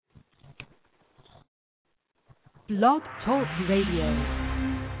Blog Talk Radio.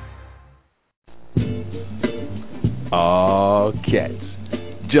 Aw, cats.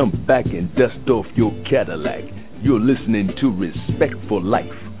 Jump back and dust off your Cadillac. You're listening to Respectful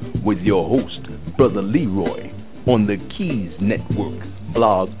Life with your host, Brother Leroy, on the Keys Network.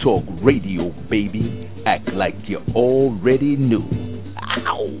 Blog Talk Radio, baby. Act like you already knew.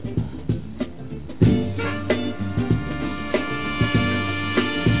 Ow!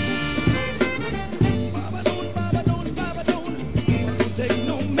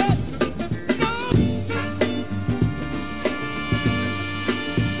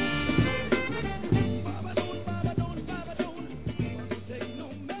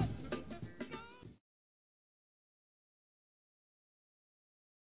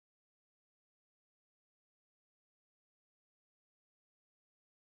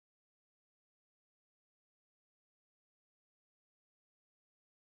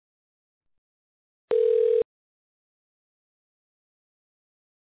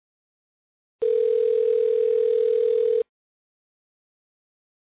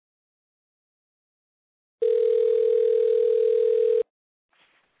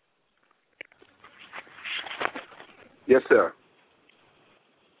 Yes, sir.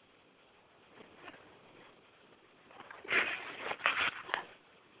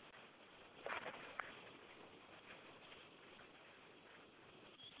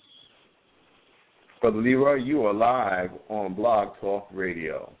 Brother Leroy, you are live on Blog Talk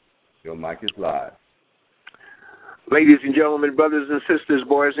Radio. Your mic is live. Ladies and gentlemen, brothers and sisters,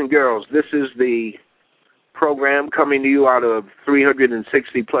 boys and girls, this is the program coming to you out of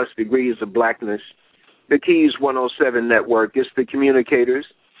 360-plus degrees of blackness. The Keys 107 Network. It's the communicators.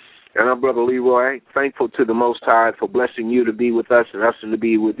 And I'm Brother Leroy, thankful to the Most High for blessing you to be with us and us to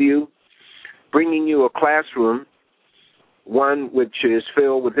be with you, bringing you a classroom, one which is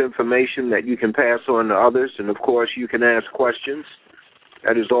filled with information that you can pass on to others. And, of course, you can ask questions.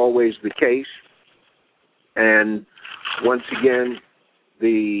 That is always the case. And once again,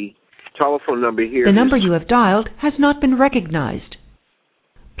 the telephone number here The number you have dialed has not been recognized.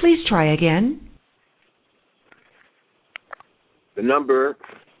 Please try again. The number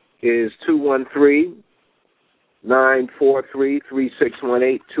is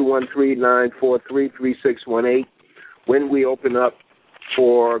 213-943-3618, 213-943-3618. When we open up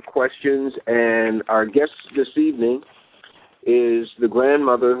for questions, and our guest this evening is the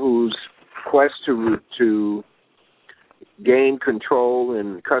grandmother whose quest to gain control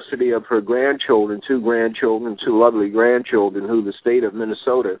and custody of her grandchildren, two lovely grandchildren, who the state of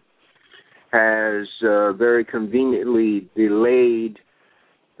Minnesota has very conveniently delayed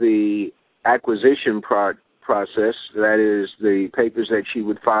the acquisition process, that is, the papers that she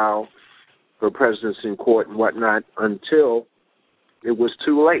would file for presence in court and whatnot, until it was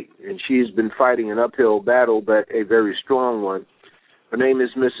too late. And she's been fighting an uphill battle, but a very strong one. Her name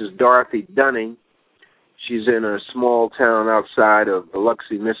is Mrs. Dorothy Dunning. She's in a small town outside of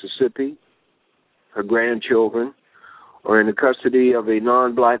Biloxi, Mississippi. Her grandchildren are in the custody of a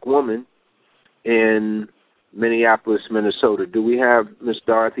non-black woman in Minneapolis, Minnesota. Do we have Miss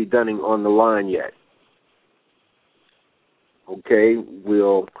Dorothy Dunning on the line yet? Okay,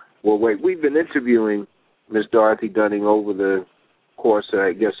 we'll wait. We've been interviewing Miss Dorothy Dunning over the course,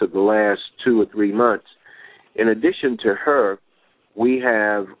 I guess, of the last 2 or 3 months. In addition to her, we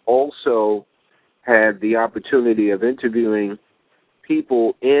have also had the opportunity of interviewing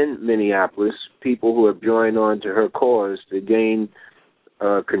people in Minneapolis, people who have joined on to her cause to gain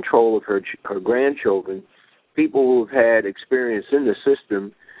control of her grandchildren, people who have had experience in the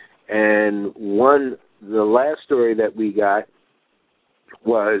system. And the last story that we got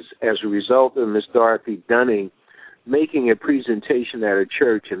was as a result of Miss Dorothy Dunning making a presentation at a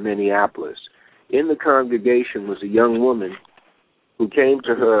church in Minneapolis. In the congregation was a young woman who came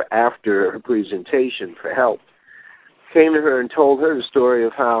to her after her presentation for help, came to her and told her the story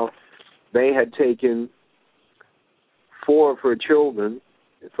of how they had taken 4 of her children.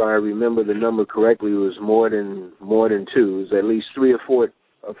 If I remember the number correctly, it was more than 2. It was at least 3 or 4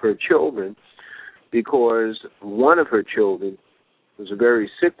 of her children, because one of her children was a very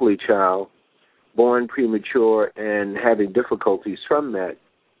sickly child, born premature and having difficulties from that.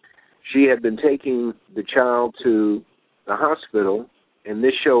 She had been taking the child to the hospital, and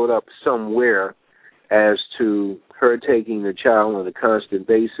this showed up somewhere as to her taking the child on a constant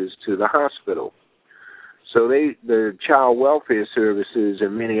basis to the hospital. So the Child Welfare Services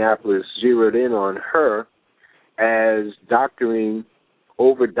in Minneapolis zeroed in on her as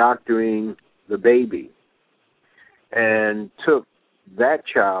over-doctoring the baby, and took that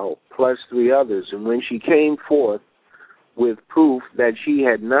child plus 3 others. And when she came forth with proof that she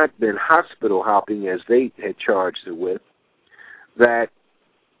had not been hospital hopping as they had charged her with, that,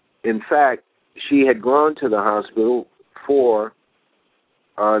 in fact, she had gone to the hospital for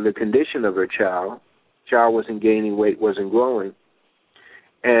the condition of her child. Child wasn't gaining weight, wasn't growing.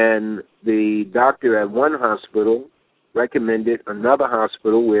 And the doctor at one hospital recommended another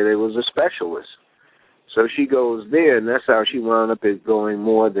hospital where there was a specialist. So she goes there, and that's how she wound up at going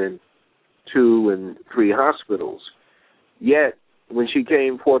more than 2 and 3 hospitals. Yet, when she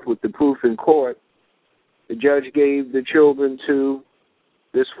came forth with the proof in court, the judge gave the children to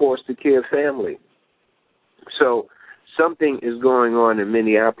this foster care family. So something is going on in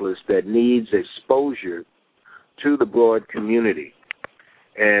Minneapolis that needs exposure to the broad community.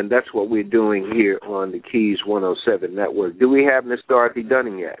 And that's what we're doing here on the Keys 107 Network. Do we have Miss Dorothy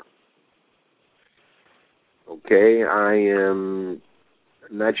Dunning yet? Okay, I am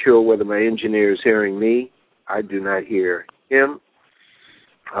not sure whether my engineer is hearing me. I do not hear him.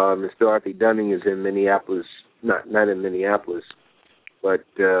 Miss Dorothy Dunning is in Minneapolis, not in Minneapolis, but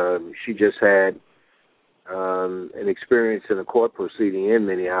she just had an experience in a court proceeding in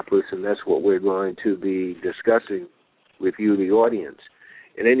Minneapolis, and that's what we're going to be discussing with you, the audience,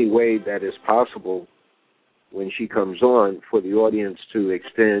 in any way that is possible when she comes on, for the audience to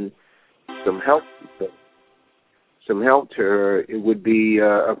extend some help to her. It would be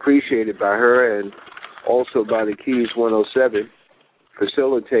appreciated by her and also by the Keys 107,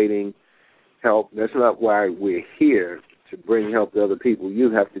 facilitating help. That's not why we're here, to bring help to other people.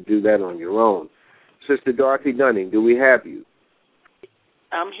 You have to do that on your own. Sister Dorothy Dunning, do we have you?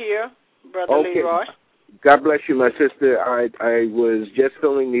 I'm here, Brother Leroy. God bless you, my sister. I was just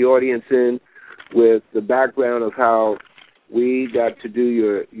filling the audience in with the background of how we got to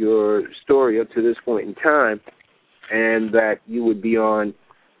do your story up to this point in time, and that you would be on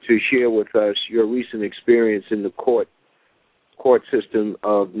to share with us your recent experience in the court system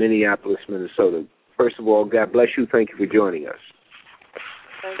of Minneapolis, Minnesota. First of all, God bless you. Thank you for joining us.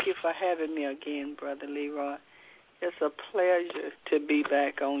 Thank you for having me again, Brother Leroy. It's a pleasure to be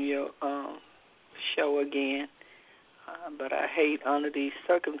back on your show again. But I hate under these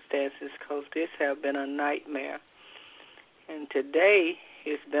circumstances, because this has been a nightmare. And today,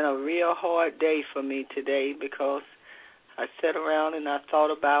 it's been a real hard day for me today, because I sat around and I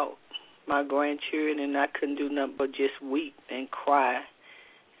thought about my grandchildren, and I couldn't do nothing but just weep and cry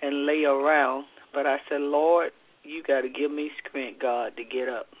and lay around. But I said, Lord, you got to give me strength, God, to get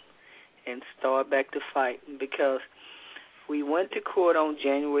up and start back to fighting, because we went to court on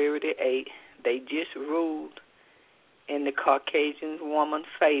January the 8th. They just ruled in the Caucasian woman's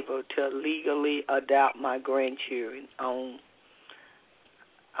favor to legally adopt my grandchildren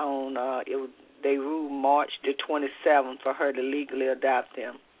they ruled March the 27th for her to legally adopt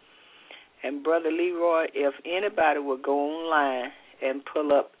them. And Brother Leroy, if anybody would go online and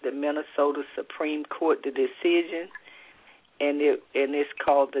pull up the Minnesota Supreme Court, the decision, and it's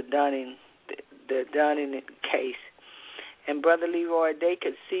called the Dunning case. And Brother Leroy, they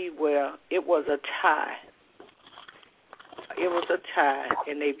could see where it was a tie. It was a tie,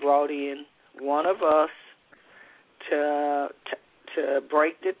 and they brought in one of us to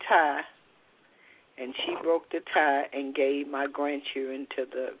break the tie, and she broke the tie and gave my grandchildren to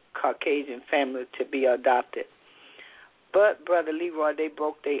the Caucasian family to be adopted. But, Brother Leroy, they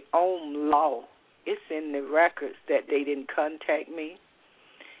broke their own law. It's in the records that they didn't contact me.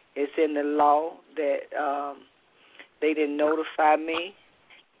 It's in the law that they didn't notify me.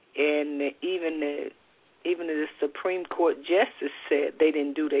 And even the Supreme Court justice said they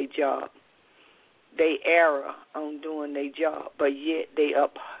didn't do their job. They error on doing their job, but yet they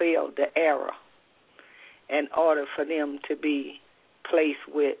upheld the error in order for them to be placed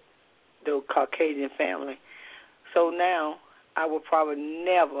with the Caucasian family. So now I will probably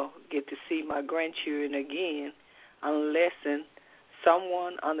never get to see my grandchildren again unless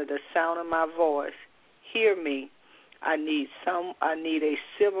someone under the sound of my voice hear me. I need a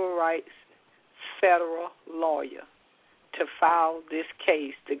civil rights federal lawyer to file this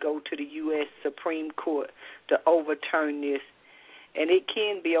case to go to the U.S. Supreme Court to overturn this. And it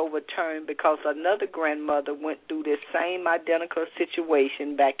can be overturned because another grandmother went through this same identical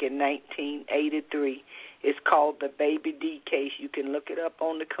situation back in 1983. It's called the Baby D case. You can look it up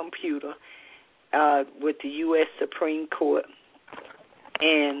on the computer with the U.S. Supreme Court.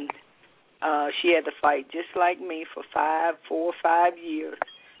 And she had to fight just like me for 4 or 5 years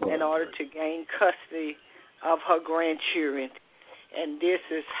in order to gain custody of her grandchildren. And this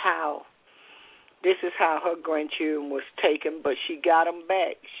is how her grandchildren was taken, but she got them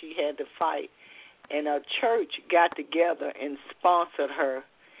back. She had to fight. And a church got together and sponsored her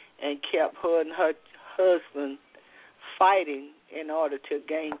and kept her and her husband fighting in order to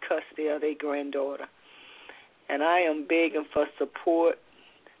gain custody of their granddaughter. And I am begging for support,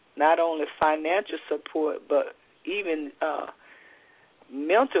 not only financial support, but even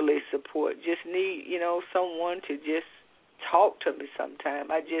mentally support. Just need, someone to just talk to me sometime.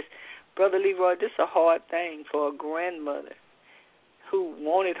 Brother Leroy, this is a hard thing for a grandmother who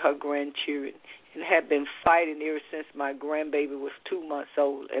wanted her grandchildren and had been fighting ever since my grandbaby was 2 months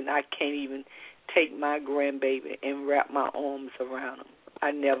old, and I can't even take my grandbaby and wrap my arms around him.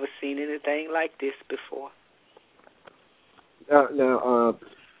 I never seen anything like this before.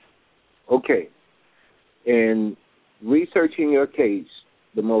 Okay. In researching your case,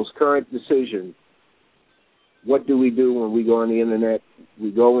 the most current decision, what do we do when we go on the Internet?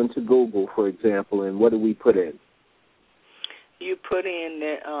 We go into Google, for example, and what do we put in? You put in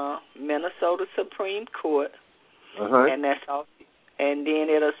the Minnesota Supreme Court, and that's all. And then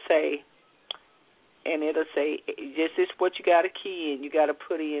it'll say, this is what you got to key in. You got to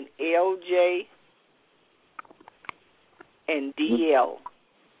put in LJ and DL,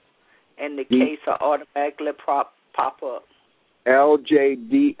 and the case will automatically pop up.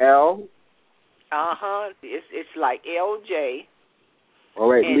 LJDL? It's like LJ. All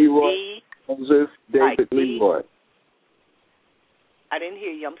right, and Leroy, Joseph, David, like Leroy. I didn't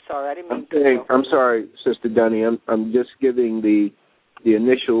hear you. I'm sorry. I didn't mean to. I'm sorry, Sister Dunny. I'm just giving the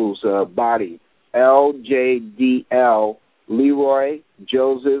initials body. LJDL, Leroy,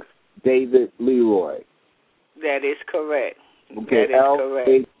 Joseph, David, Leroy. That is correct. Okay,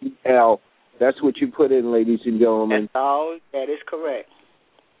 LJDL. That's what you put in, ladies and gentlemen. That's all. That is correct.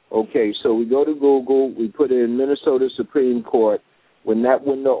 Okay, so we go to Google. We put in Minnesota Supreme Court. When that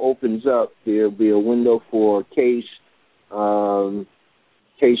window opens up, there'll be a window for case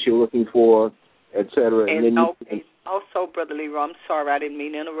you're looking for, etc. And then also, Brother Leroy, I'm sorry, I didn't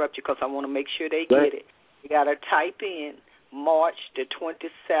mean to interrupt you because I want to make sure they get it. You got to type in March the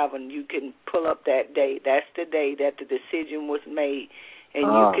 27th. You can pull up that date. That's the day that the decision was made, and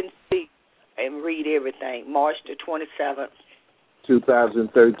you can see and read everything. March the 27th.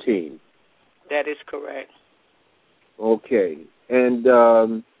 2013. That is correct. Okay. And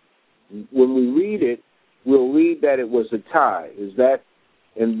when we read it, we'll read that it was a tie. Is that?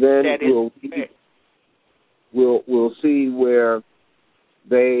 And then we'll see where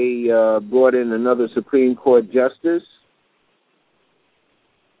they brought in another Supreme Court justice,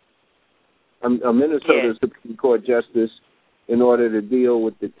 a Minnesota Supreme Court justice, in order to deal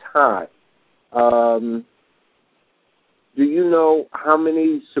with the tie. Do you know how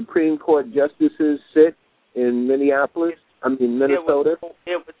many Supreme Court justices sit in Minnesota?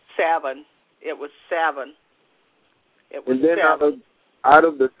 It was seven. And then out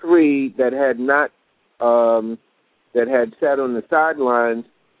of the three that had not that had sat on the sidelines,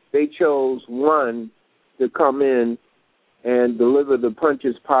 they chose one to come in and deliver the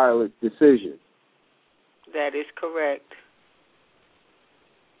Pontius Pilate decision. That is correct.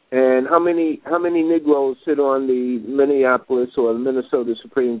 And how many Negroes sit on the Minneapolis or the Minnesota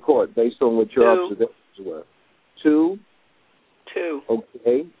Supreme Court, based on what your observations were? Two? Two.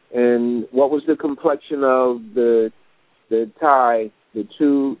 Okay. And what was the complexion of the tie, the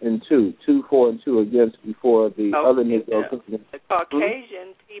 2 and 2, 2, 4, and 2 against before the other Negroes? The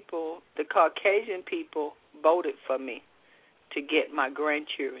Caucasian people voted for me to get my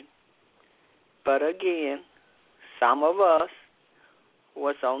grandchildren. But again, some of us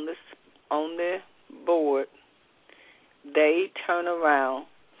was on the board. They turned around.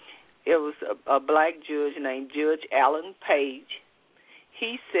 It was a black judge named Judge Alan Page.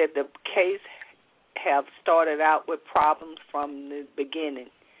 He said the case have started out with problems from the beginning.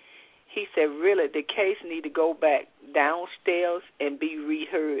 He said, really, the case need to go back downstairs and be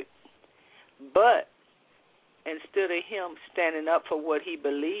reheard. But instead of him standing up for what he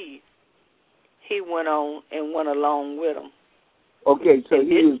believed, he went on and went along with him. Okay, so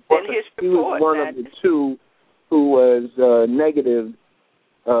he was one of the two who was negative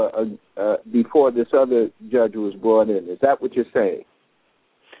before this other judge was brought in. Is that what you're saying?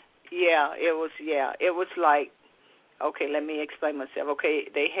 Yeah, it was like, okay, let me explain myself. Okay,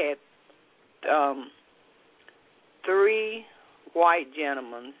 they had three white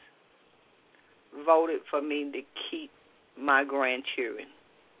gentlemen voted for me to keep my grandchildren.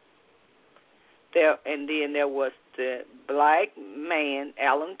 And then there was the black man,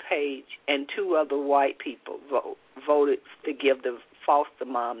 Alan Page, and two other white people voted to give the foster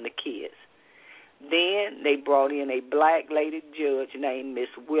mom the kids. Then they brought in a black lady judge named Miss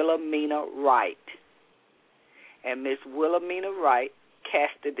Wilhelmina Wright. And Miss Wilhelmina Wright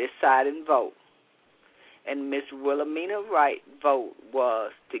cast the deciding vote. And Miss Wilhelmina Wright's vote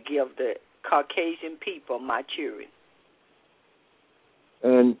was to give the Caucasian people my children.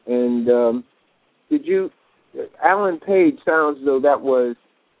 And did you? Alan Page sounds as though that was.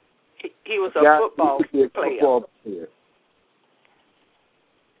 He was a football player.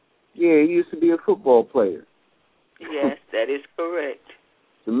 Yeah, he used to be a football player. Yes, that is correct.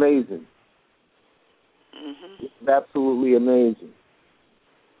 It's amazing. Mm-hmm. It's absolutely amazing.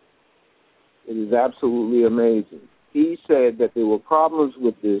 It is absolutely amazing. He said that there were problems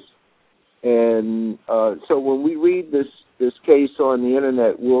with this, and so when we read this case on the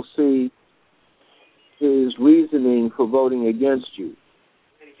internet, we'll see his reasoning for voting against you.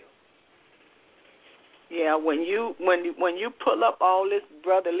 Yeah, when you pull up all this,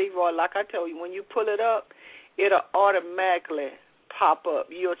 Brother Leroy, like I tell you, when you pull it up, it'll automatically pop up.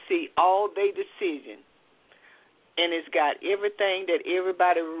 You'll see all their decision, and it's got everything that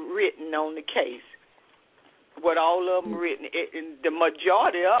everybody written on the case, what all of them written. And the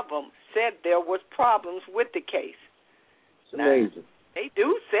majority of them said there was problems with the case. It's amazing. Now, they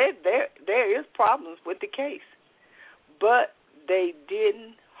do say there is problems with the case, but they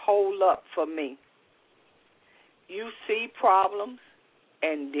didn't hold up for me. You see problems,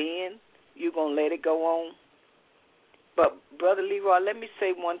 and then you're going to let it go on. But, Brother Leroy, let me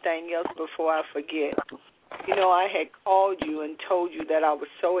say one thing else before I forget. You know, I had called you and told you that I was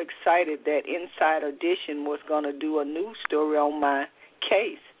so excited that Inside Edition was going to do a news story on my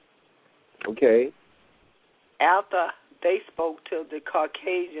case. Okay. After they spoke to the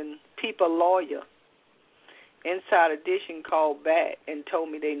Caucasian people lawyer, Inside Edition called back and told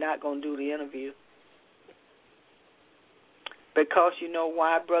me they're not going to do the interview. Because you know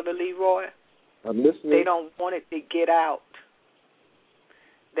why, Brother Leroy? I'm listening. They don't want it to get out.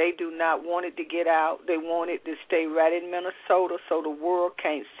 They do not want it to get out. They want it to stay right in Minnesota so the world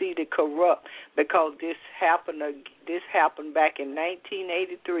can't see the corrupt. Because this happened back in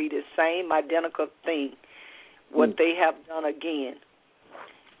 1983, the same identical thing, what they have done again.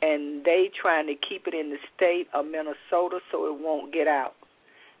 And they trying to keep it in the state of Minnesota so it won't get out.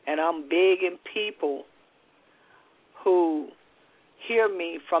 And I'm begging people who hear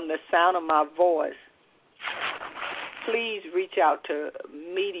me from the sound of my voice, please reach out to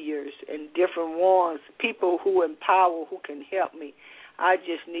meteors and different ones, people who in power who can help me. I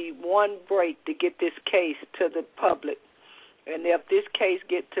just need one break to get this case to the public. And if this case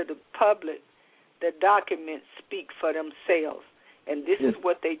get to the public, the documents speak for themselves. And this is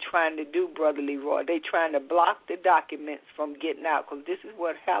what they trying to do, Brother Leroy. They trying to block the documents from getting out, because this is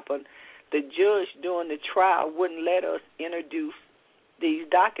what happened. The judge during the trial wouldn't let us introduce these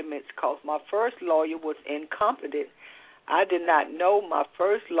documents because my first lawyer was incompetent. I did not know my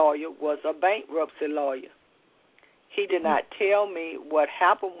first lawyer was a bankruptcy lawyer. He did not tell me what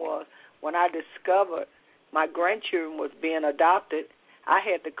happened was when I discovered my grandchildren was being adopted, I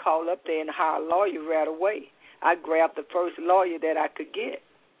had to call up there and hire a lawyer right away. I grabbed the first lawyer that I could get,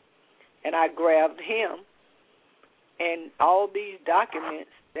 and I grabbed him. And all these documents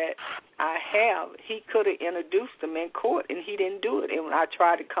that I have, he could have introduced them in court, and he didn't do it. And when I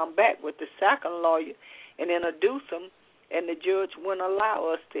tried to come back with the second lawyer and introduce them, and the judge wouldn't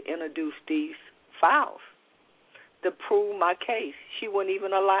allow us to introduce these files to prove my case. She wouldn't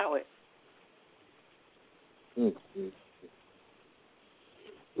even allow it. Mm-hmm.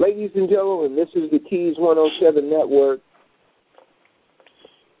 Ladies and gentlemen, this is the Keys 107 Network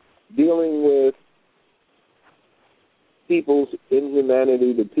dealing with people's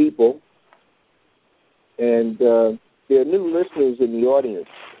inhumanity to people. And there are new listeners in the audience.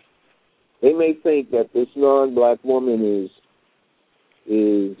 They may think that this non-black woman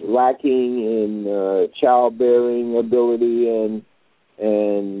is lacking in childbearing ability and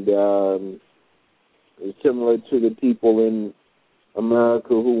is similar to the people in America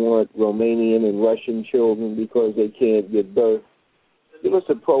who want Romanian and Russian children because they can't give birth. Give us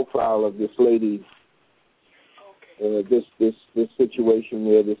a profile of this lady. This situation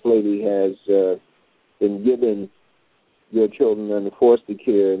where this lady has been given your children under foster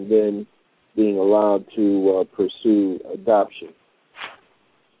care and then being allowed to pursue adoption.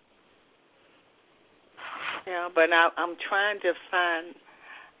 Yeah, but I'm trying to find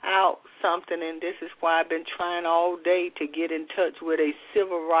out something, and this is why I've been trying all day to get in touch with a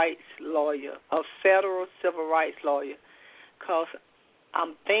civil rights lawyer, a federal civil rights lawyer, because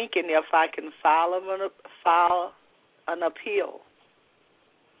I'm thinking if I can file an appeal,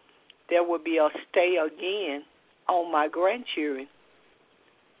 there will be a stay again on my grandchildren.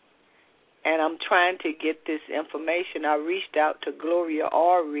 And I'm trying to get this information. I reached out to Gloria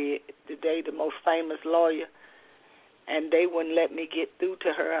Allred today, the most famous lawyer, and they wouldn't let me get through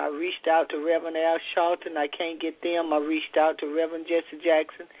to her. I reached out to Reverend Al Shelton. I can't get them. I reached out to Reverend Jesse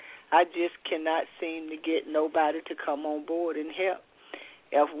Jackson. I just cannot seem to get nobody to come on board and help.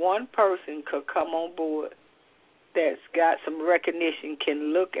 if one person could come on board that's got some recognition,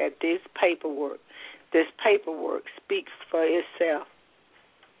 can look at this paperwork speaks for itself.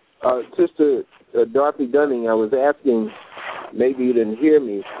 Sister Dorothy Dunning, I was asking, maybe you didn't hear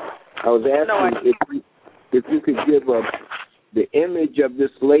me, I was asking if you could give the image of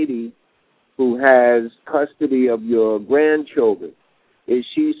this lady who has custody of your grandchildren. Is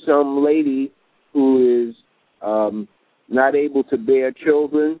she some lady who is not able to bear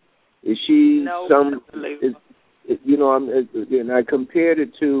children? Is she and I compared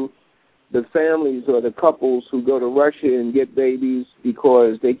it to the families or the couples who go to Russia and get babies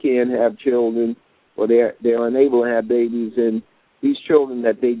because they can't have children or they're unable to have babies, and these children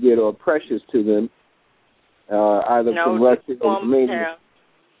that they get are precious to them, either from Russia or Romania.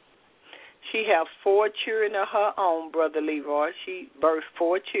 She has 4 children of her own, Brother Leroy. She birthed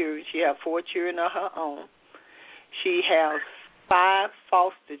 4 children. She has 4 children of her own. She has 5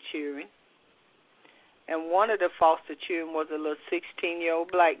 foster children. And one of the foster children was a little 16-year-old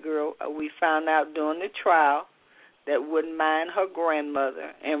black girl. We found out during the trial that wouldn't mind her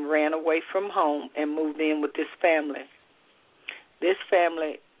grandmother and ran away from home and moved in with this family. This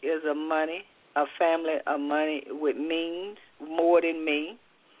family is a family of money with means, more than me.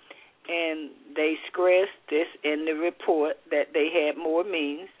 And they stressed this in the report that they had more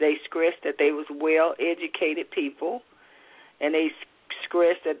means. They stressed that they was well-educated people, and they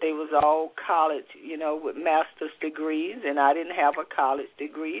stressed that they was all college, with master's degrees, and I didn't have a college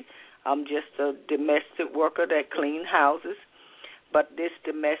degree. I'm just a domestic worker that clean houses. But this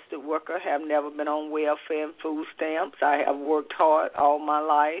domestic worker have never been on welfare and food stamps. I have worked hard all my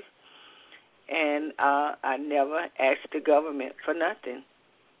life, and I never asked the government for nothing.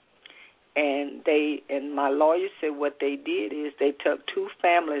 And my lawyer said what they did is they took 2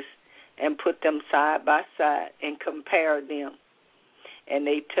 families and put them side by side and compared them. And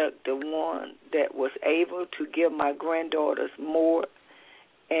they took the one that was able to give my granddaughters more,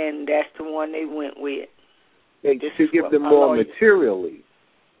 and that's the one they went with. To give them more materially.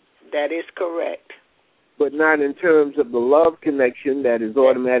 That is correct. But not in terms of the love connection that is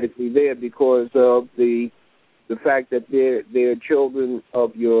automatically there because of the fact that they're children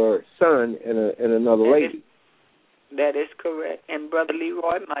of your son and another lady. That is correct. And Brother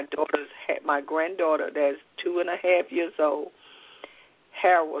Leroy, my granddaughter that's 2.5 years old,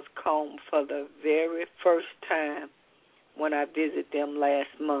 hair was combed for the very first time when I visited them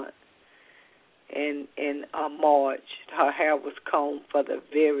last month. In March, her hair was combed for the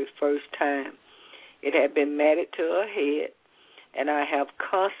very first time. It had been matted to her head, and I have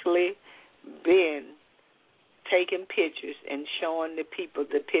constantly been taking pictures and showing the people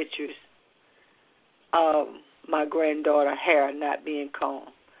the pictures of my granddaughter's hair not being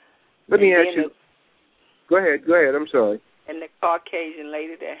combed. Let me ask you. Go ahead. I'm sorry. And the Caucasian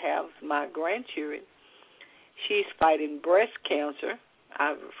lady that has my grandchildren, she's fighting breast cancer,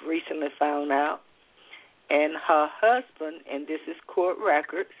 I've recently found out. And her husband, and this is court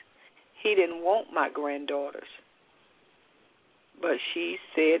records, he didn't want my granddaughters. But she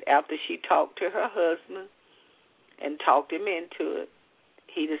said after she talked to her husband and talked him into it,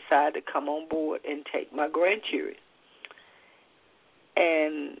 he decided to come on board and take my grandchildren.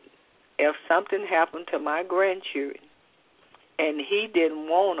 And if something happened to my grandchildren and he didn't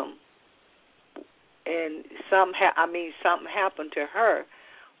want them, and something happened to her,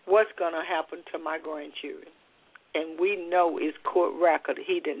 what's going to happen to my grandchildren? And we know it's court record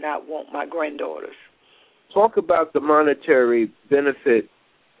he did not want my granddaughters. Talk about the monetary benefit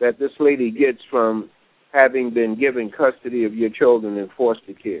that this lady gets from having been given custody of your children in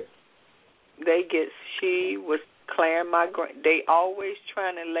foster care. She was declaring they always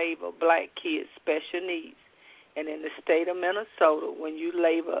trying to label black kids special needs. And in the state of Minnesota, when you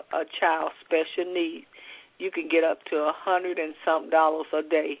label a child special needs, you can get up to $100 and something a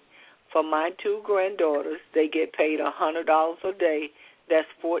day. For my 2 granddaughters, they get paid $100 a day. That's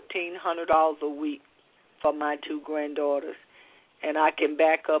 $1,400 a week for my 2 granddaughters. And I can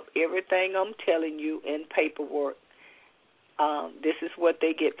back up everything I'm telling you in paperwork. This is what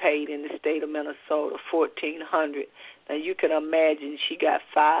they get paid in the state of Minnesota, $1,400. Now you can imagine she got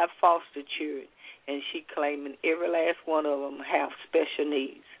 5 foster children, and she claiming every last one of them have special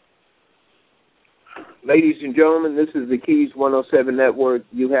needs. Ladies and gentlemen, this is the Keys 107 Network.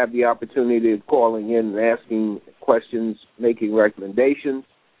 You have the opportunity of calling in and asking questions, making recommendations.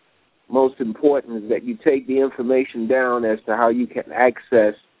 Most important is that you take the information down as to how you can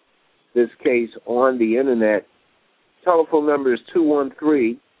access this case on the Internet. Telephone number is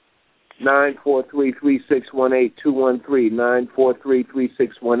 213-943-3618,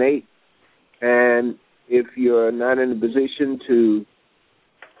 213-943-3618. And if you're not in a position to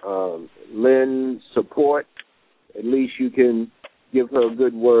lend support, at least you can give her a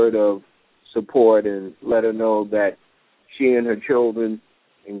good word of support and let her know that she and her children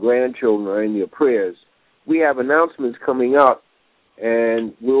and grandchildren are in your prayers. We have announcements coming up,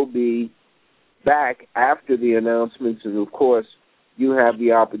 and we'll be back after the announcements, and of course, you have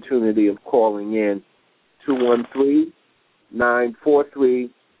the opportunity of calling in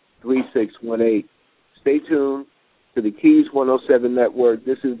 213-943-3618. Stay tuned to the Keys 107 Network.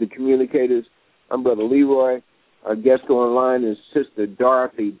 This is the Communicators. I'm Brother Leroy. Our guest online is Sister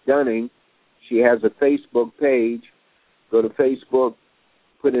Dorothy Dunning. She has a Facebook page. Go to Facebook,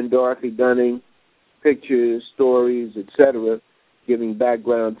 put in Dorothy Dunning, pictures, stories, etc., giving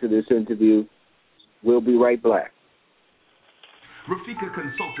background to this interview. We'll be right back. Rafika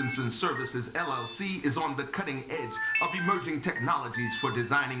Consultants and Services, LLC, is on the cutting edge of emerging technologies for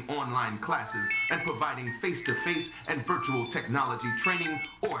designing online classes and providing face-to-face and virtual technology training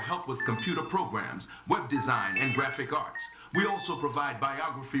or help with computer programs, web design, and graphic arts. We also provide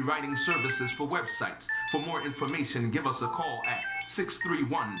biography writing services for websites. For more information, give us a call at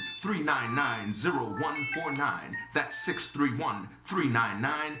 631-399-0149. That's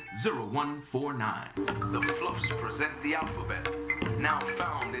 631-399-0149. The Fluffs present the alphabet, now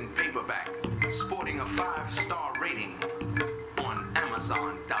found in paperback, sporting a 5-star rating on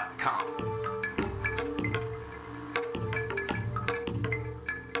Amazon.com.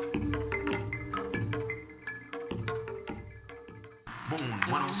 Moon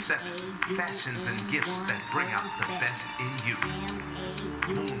 107, fashions and gifts that bring out the best in you.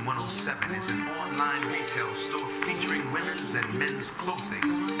 Moon 107 is an online retail store featuring women's and men's clothing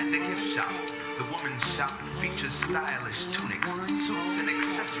and the gift shop. The woman's shop features stylish tunics, suits, and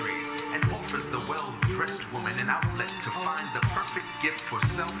accessories, and offers the well-dressed woman an outlet to find the perfect gift for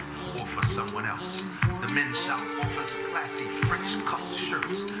self or for someone else. The men's shop offers classy French cut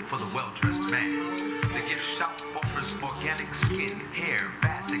shirts for the well-dressed man. The gift shop offers organic skin, hair,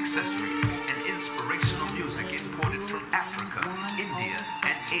 bath accessories, and inspirational music imported from Africa, India,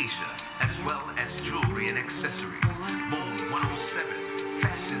 and Asia, as well as jewelry and accessories. Moon 107,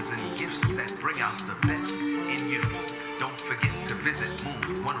 fashions and gifts that bring out the best in you. Don't forget to visit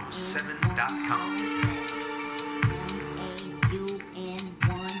moon107.com.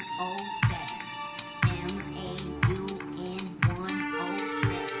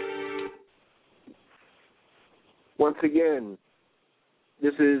 Once again,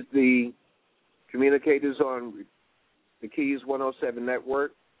 this is the Communicators on the Keys 107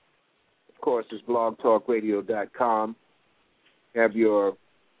 Network. Of course, it's blogtalkradio.com. Have your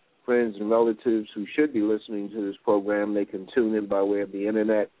friends and relatives who should be listening to this program. They can tune in by way of the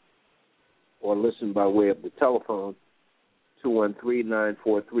Internet or listen by way of the telephone,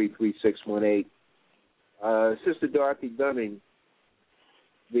 213-943-3618. Sister Dorothy Dunning,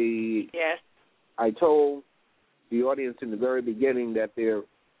 Yes. I told the audience in the very beginning that there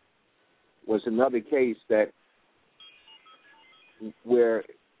was another case where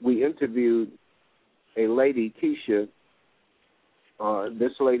we interviewed a lady, Keisha.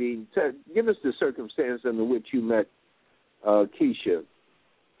 This lady, give us the circumstance under which you met Keisha.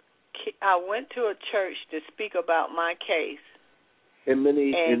 I went to a church to speak about my case. In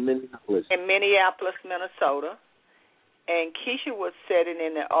Minneapolis. In Minneapolis, Minnesota. And Keisha was sitting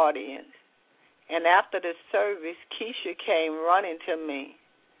in the audience. And after the service, Keisha came running to me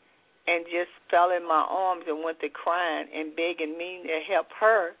and just fell in my arms and went to crying and begging me to help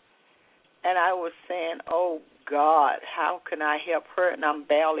her. And I was saying, oh, God, how can I help her? And I'm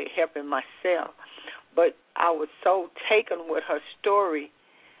barely helping myself. But I was so taken with her story,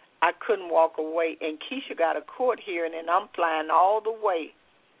 I couldn't walk away. And Keisha got a court hearing, and I'm flying all the way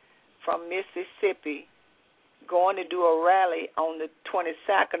from Mississippi going to do a rally on the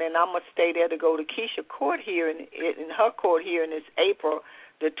 22nd, and I'm going to stay there to go to Keisha court hearing. And her court hearing is April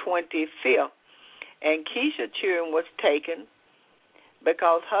the 25th. And Keisha children was taken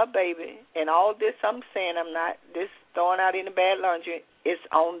because her baby, and all this I'm saying, I'm not this throwing out any bad laundry. It's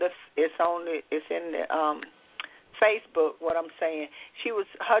in the Facebook. What I'm saying,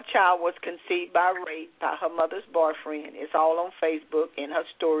 her child was conceived by rape by her mother's boyfriend. It's all on Facebook in her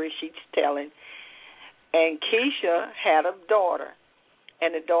story she's telling. And Keisha had a daughter,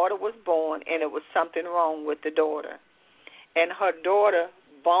 and the daughter was born, and it was something wrong with the daughter. And her daughter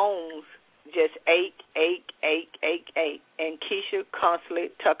bones just ache. And Keisha constantly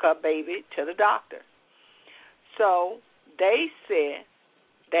took her baby to the doctor. So they said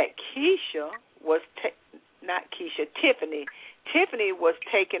that Tiffany was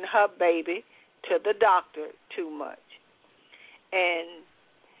taking her baby to the doctor too much. And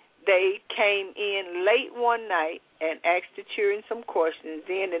they came in late one night and asked the children some questions.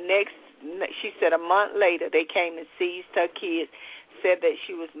 Then she said a month later, they came and seized her kids, said that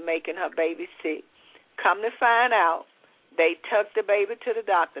she was making her baby sick. Come to find out, they took the baby to the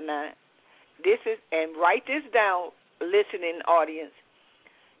doctor now. And write this down, listening audience.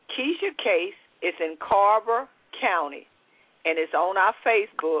 Keisha case is in Carver County, and it's on our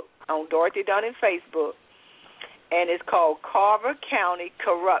Facebook, on Dorothy Dunning Facebook, and it's called Carver County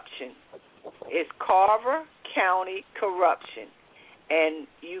Corruption. It's Carver County Corruption, and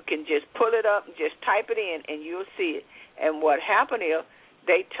you can just pull it up and just type it in, and you'll see it. And what happened is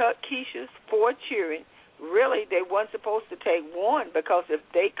they took Keisha's 4 children. Really, they weren't supposed to take one, because if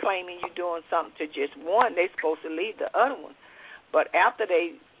they claiming you're doing something to just one, they're supposed to leave the other one. But after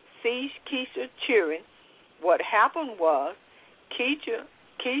they seized Keisha's children, what happened was Keisha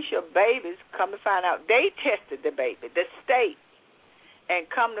babies, come to find out, they tested the baby, the state, and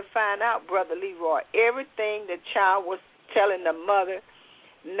come to find out, Brother Leroy, everything the child was telling the mother,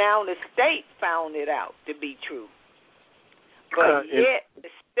 now the state found it out to be true. But yet the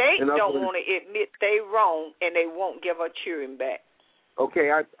state don't want to admit they wrong, and they won't give her children back.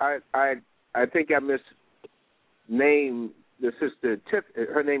 Okay, I think I misnamed the sister.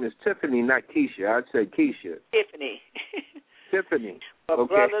 Her name is Tiffany, not Keisha. I'd say Keisha. Tiffany. Tiffany. But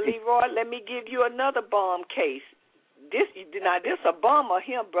okay. Brother Leroy, let me give you another bomb case. This a bomb of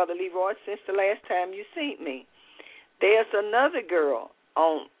him, Brother Leroy, since the last time you seen me. There's another girl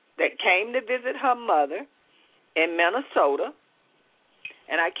that came to visit her mother in Minnesota,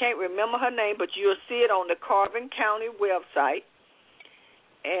 and I can't remember her name, but you'll see it on the Carver County website.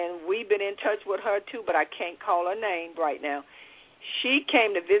 And we've been in touch with her, too, but I can't call her name right now. She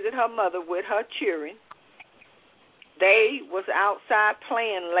came to visit her mother with her children. They was outside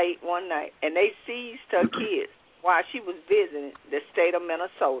playing late one night, and they seized her kids while she was visiting the state of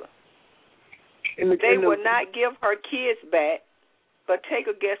Minnesota. They would not give her kids back, but take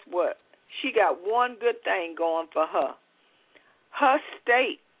a guess what? She got one good thing going for her. Her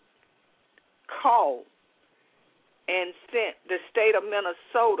state called and sent the state of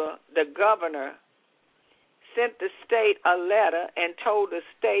Minnesota, the governor, sent the state a letter and told the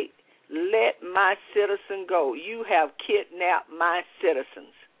state, let my citizen go. You have kidnapped my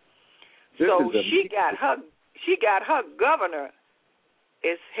citizens. So she got her governor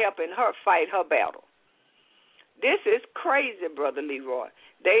is helping her fight her battle. This is crazy, Brother Leroy.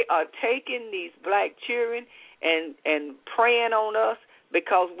 They are taking these black children and preying on us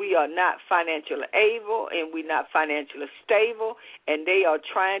because we are not financially able and we're not financially stable, and they are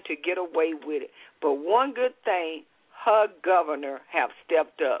trying to get away with it. But one good thing, her governor have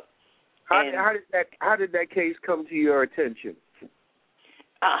stepped up. How did that case come to your attention?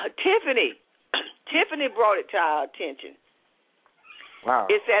 Tiffany brought it to our attention. Wow.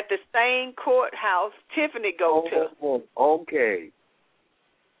 It's at the same courthouse Tiffany goes to. Okay.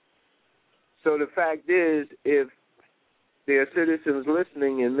 So the fact is, if there are citizens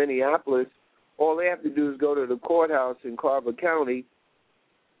listening in Minneapolis, all they have to do is go to the courthouse in Carver County,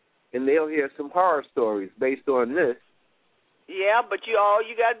 and they'll hear some horror stories based on this. Yeah, but all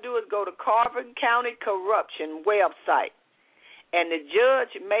you got to do is go to Carver County Corruption website. And the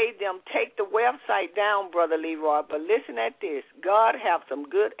judge made them take the website down, Brother Leroy. But listen at this. God have some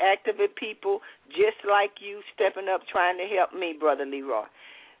good, active people just like you stepping up trying to help me, Brother Leroy.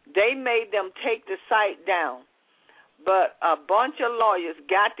 They made them take the site down. But a bunch of lawyers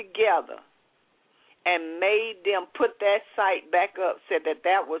got together and made them put that site back up, said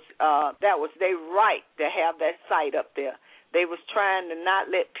that was their right to have that site up there. They was trying to not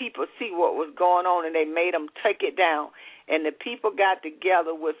let people see what was going on, and they made them take it down. And the people got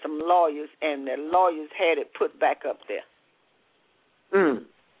together with some lawyers, and the lawyers had it put back up there.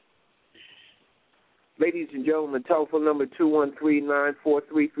 Ladies and gentlemen, telephone number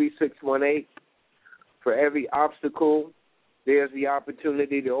 213-943-3618. For every obstacle, there's the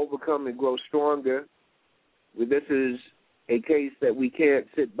opportunity to overcome and grow stronger. This is a case that we can't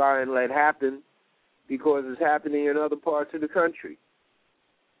sit by and let happen because it's happening in other parts of the country.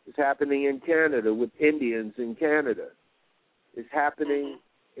 It's happening in Canada with Indians in Canada. It's happening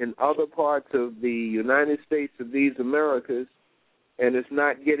in other parts of the United States of these Americas, and it's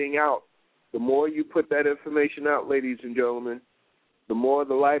not getting out. The more you put that information out, ladies and gentlemen, the more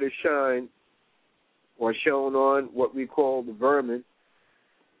the light is shined or shown on what we call the vermin.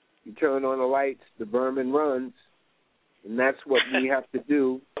 You turn on the lights, the vermin runs, and that's what we have to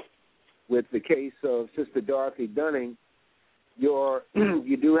do with the case of Sister Dorothy Dunning. You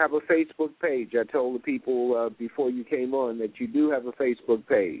do have a Facebook page. I told the people before you came on that you do have a Facebook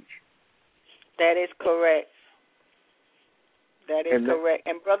page. That is correct. That is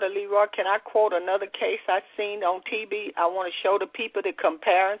correct. And Brother Leroy, can I quote another case I seen on TV? I want to show the people the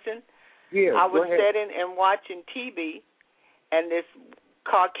comparison. Yeah, I was go ahead. sitting and watching TV, and this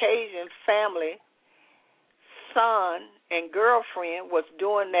Caucasian family, son and girlfriend, was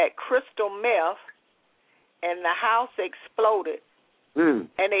doing that crystal meth, and the house exploded.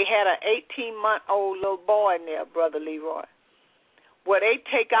 And they had an 18-month-old little boy in there, Brother Leroy. Well, they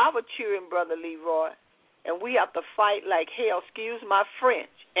take our children, Brother Leroy, and we have to fight like hell, excuse my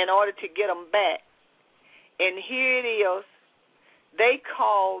French, in order to get them back. And here it is. They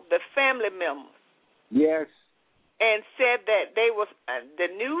called the family members. Yes. And said that they was,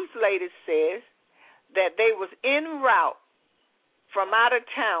 the news lady says that they was en route from out of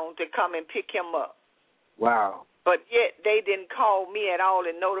town to come and pick him up. Wow. But yet they didn't call me at all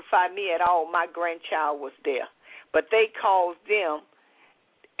and notify me at all my grandchild was there. But they called them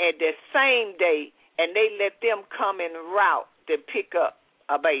at the same day, and they let them come en route to pick up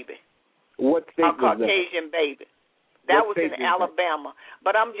a baby. What state a was Caucasian baby. That was in that? Alabama.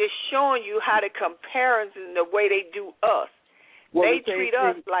 But I'm just showing you how the comparison, the way they do us. Well, they treat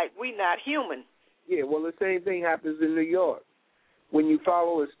us like we not human. Yeah, well, the same thing happens in New York. When you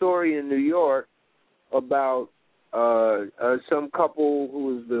follow a story in New York about some couple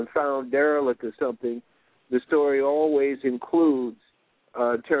who has been found derelict or something, the story always includes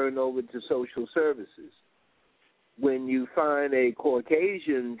turned over to social services. When you find a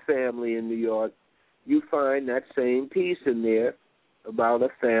Caucasian family in New York, you find that same piece in there about a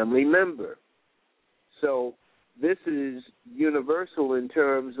family member. So this is universal in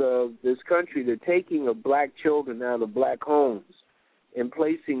terms of this country. They're taking of black children out of black homes and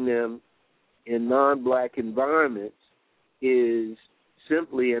placing them in non-black environments is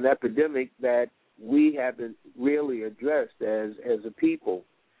simply an epidemic that we haven't really addressed as a people.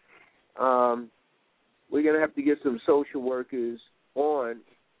 We're going to have to get some social workers on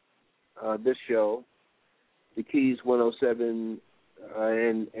this show, the Keys 107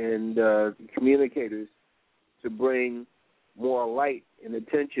 and communicators, to bring more light and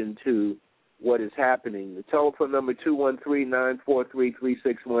attention to what is happening. The telephone number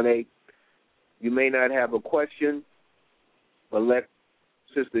 213-943-3618. You may not have a question, but let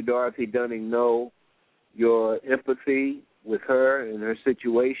Sister Dorothy Dunning know your empathy with her and her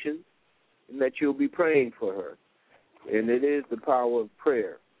situation, and that you'll be praying for her. And it is the power of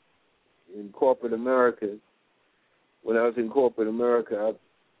prayer. In corporate America, when I was in corporate America,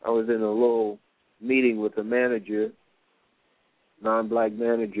 I was in a little meeting with a manager, non-black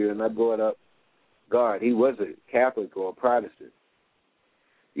manager, and I brought up God. He was a Catholic or a Protestant.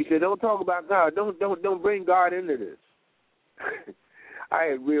 He said, "Don't talk about God. Don't bring God into this."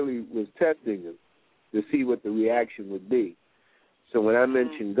 I really was testing him to see what the reaction would be. So when I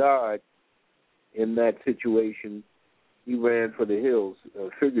mentioned God in that situation, he ran for the hills,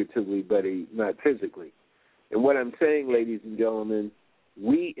 figuratively, but not physically. And what I'm saying, ladies and gentlemen,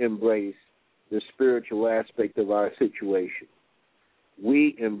 we embrace the spiritual aspect of our situation.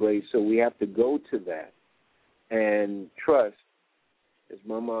 We embrace, so we have to go to that and trust. As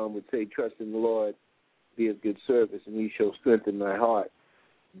my mom would say, trust in the Lord, be of good service, and he shall strengthen thy heart.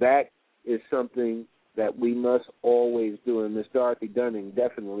 That is something that we must always do, and Miss Dorothy Dunning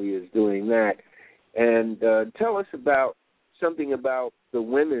definitely is doing that. And tell us about something about the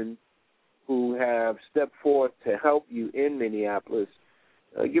women who have stepped forth to help you in Minneapolis.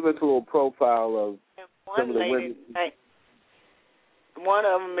 Give us a little profile of some of the women. One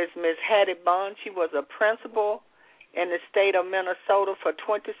of them is Miss Hattie Bond. She was a principal in the state of Minnesota for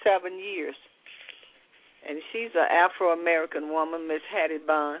 27 years. And she's an Afro-American woman, Miss Hattie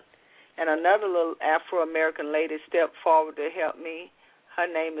Bond. And another little Afro-American lady stepped forward to help me. Her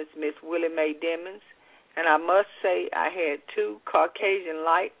name is Miss Willie Mae Demons. And I must say I had two Caucasian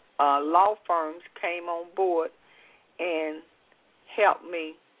law firms came on board and helped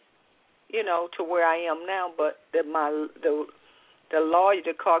me, to where I am now. But the lawyer,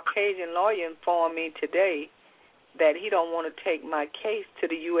 the Caucasian lawyer, informed me today that he don't want to take my case to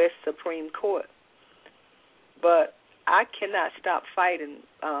the U.S. Supreme Court. But I cannot stop fighting,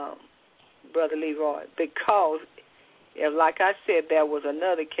 Brother Leroy, because, like I said, there was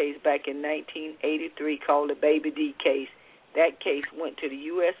another case back in 1983 called the Baby D case. That case went to the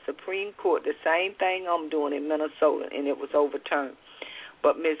U.S. Supreme Court, the same thing I'm doing in Minnesota, and it was overturned.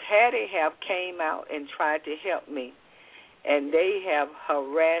 But Miss Hattie have came out and tried to help me, and they have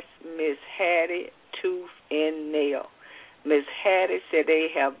harassed Miss Hattie tooth and nail. Miss Hattie said they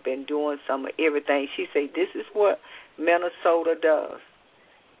have been doing some of everything. She said this is what Minnesota does.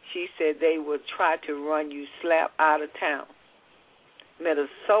 She said they would try to run you slap out of town.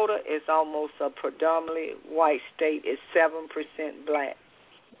 Minnesota is almost a predominantly white state. It's 7% black.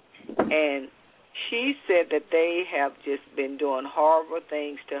 And she said that they have just been doing horrible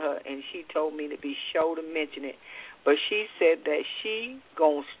things to her, and she told me to be sure to mention it. But she said that she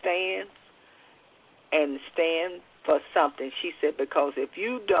going to stand for something. She said, because if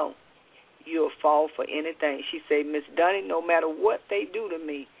you don't, you'll fall for anything. She said, Miss Dunning, no matter what they do to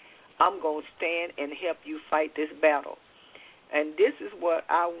me, I'm going to stand and help you fight this battle. And this is what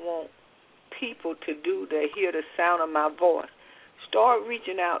I want people to do to hear the sound of my voice. Start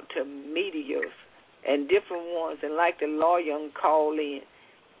reaching out to medias and different ones, and like the lawyer call in.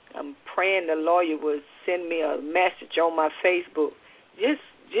 I'm praying the lawyer will send me a message on my Facebook.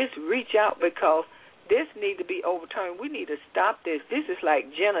 Just reach out, because this need to be overturned. We need to stop this. This is like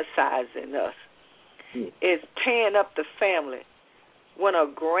genociding us. It's tearing up the family. When a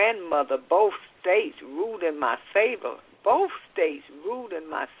grandmother, both states ruled in my favor. Both states ruled in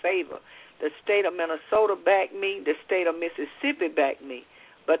my favor. The state of Minnesota backed me. The state of Mississippi backed me.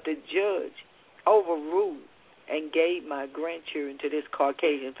 But the judge overruled and gave my grandchildren to this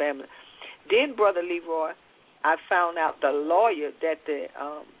Caucasian family. Then, Brother Leroy, I found out the lawyer that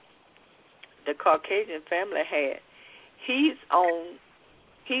the Caucasian family had, he's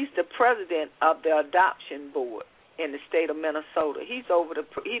the president of the adoption board in the state of Minnesota. He's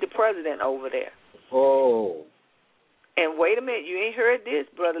the president over there. Oh. And wait a minute, you ain't heard this,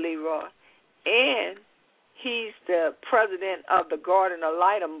 Brother Leroy. And he's the president of the Garden of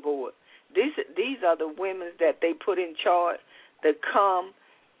Lightham board. These are the women that they put in charge to come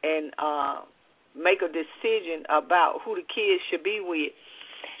and make a decision about who the kids should be with.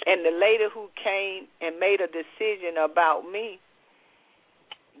 And the lady who came and made a decision about me,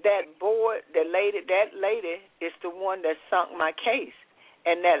 that board, that lady is the one that sunk my case.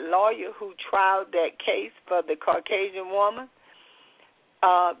 And that lawyer who tried that case for the Caucasian woman,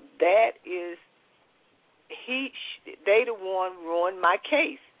 they the one ruined my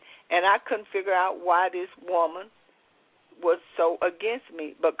case. And I couldn't figure out why this woman was so against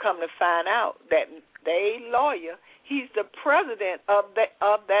me. But come to find out that they lawyer, he's the president of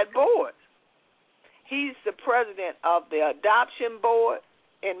that board. He's the president of the adoption board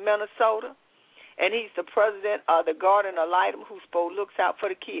in Minnesota, and he's the president of the Garden of Lightham, who looks out for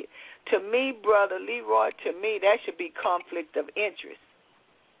the kids. To me, Brother Leroy, that should be conflict of interest.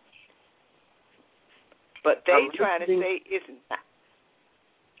 But they trying to say it's not.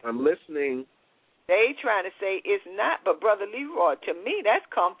 I'm listening. They trying to say it's not, but Brother Leroy, to me, that's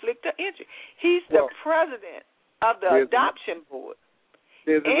conflict of interest. He's the president of the adoption board.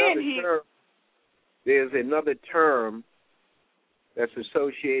 There's another term that's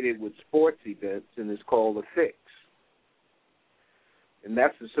associated with sports events, and it's called a fix. And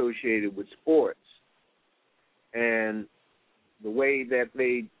that's associated with sports. And the way that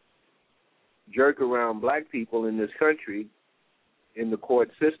they jerk around black people in this country, in the court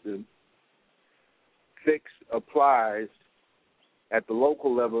system, fix applies at the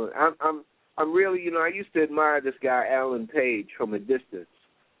local level. I'm really, I used to admire this guy, Alan Page, from a distance.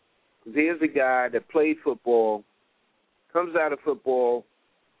 Because here's a guy that played football, comes out of football,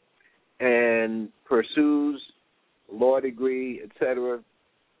 and pursues a law degree, etc.,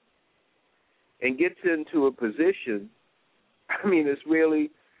 and gets into a position. I mean, it's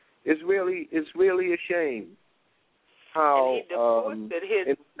really a shame how. And he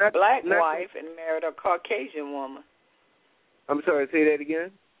divorced his black wife and married a Caucasian woman. I'm sorry, say that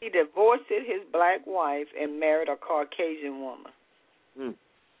again? He divorced his black wife and married a Caucasian woman.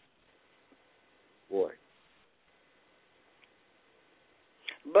 Boy.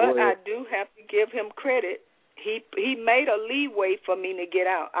 But I do have to give him credit. He made a leeway for me to get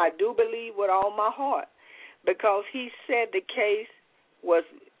out. I do believe with all my heart, because he said the case was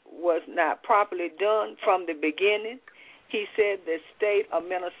not properly done from the beginning. He said the state of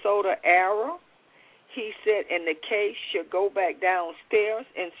Minnesota error. He said, and the case should go back downstairs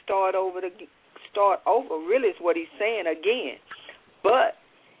and start over. Really, is what he's saying again. But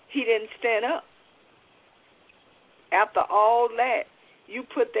he didn't stand up. After all that, you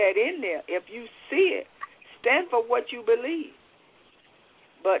put that in there. If you see it, stand for what you believe.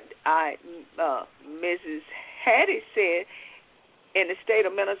 But Mrs. Hattie said, in the state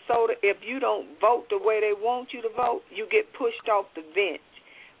of Minnesota, if you don't vote the way they want you to vote, you get pushed off the bench.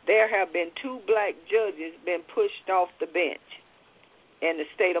 There have been 2 black judges been pushed off the bench in the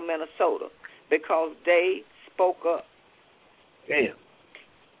state of Minnesota because they spoke up. Damn.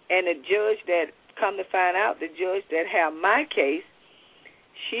 And the judge that, come to find out, the judge that have my case,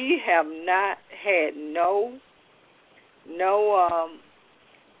 she have not had no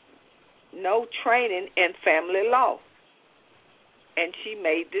training in family law. and she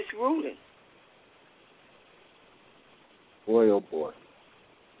made this ruling. Boy, oh boy.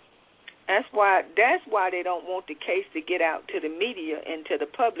 That's why they don't want the case to get out to the media and to the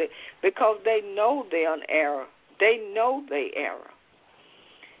public, because they know they're in error. They know they error.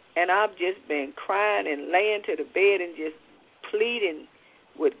 And I've just been crying and laying to the bed and just pleading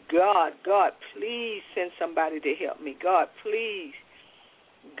with God, God, please send somebody to help me. God, please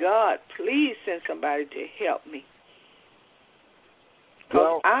send somebody to help me.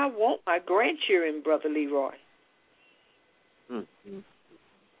 Because I want my grandchildren, Brother Leroy. Mm-hmm.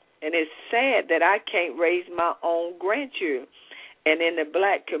 And it's sad that I can't raise my own grandchildren. And in the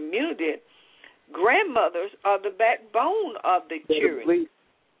black community, grandmothers are the backbone of the children.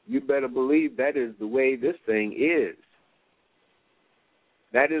 You better believe that is the way this thing is.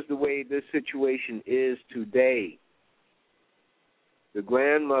 That is the way this situation is today. The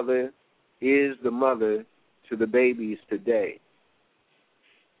grandmother is the mother to the babies today.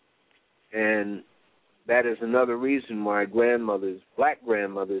 And that is another reason why black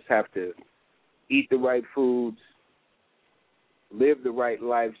grandmothers, have to eat the right foods, live the right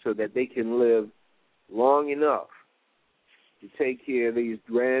life so that they can live long enough to take care of these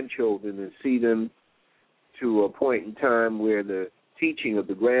grandchildren and see them to a point in time where the teaching of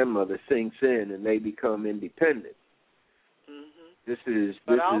the grandmother sinks in and they become independent. Mm-hmm. That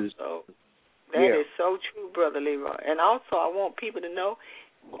is so true, Brother Leroy. And also I want people to know,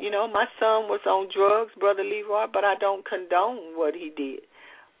 my son was on drugs, Brother Leroy, but I don't condone what he did.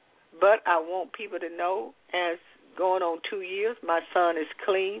 But I want people to know, as going on 2 years, my son is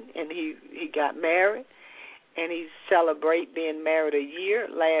clean, and he got married, and he celebrated being married a year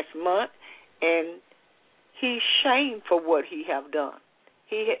last month, and he's shamed for what he have done.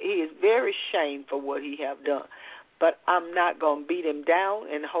 He is very shamed for what he have done. But I'm not going to beat him down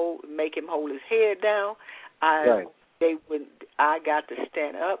and make him hold his head down. I got to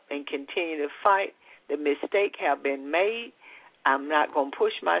stand up and continue to fight. The mistake have been made. I'm not going to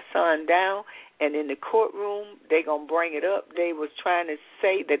push my son down. And in the courtroom, they're going to bring it up. They was trying to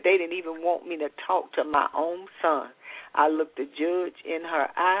say that they didn't even want me to talk to my own son. I looked the judge in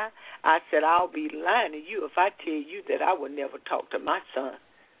her eye. I said, I'll be lying to you if I tell you that I would never talk to my son.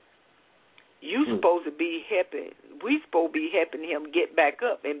 You supposed to be helping. We supposed to be helping him get back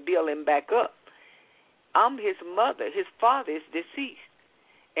up and build him back up. I'm his mother. His father is deceased.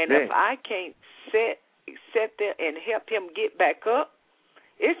 And if I can't sit there and help him get back up,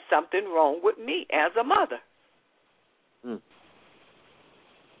 it's something wrong with me as a mother.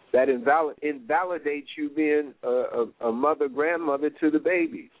 That invalidates you being a mother, grandmother to the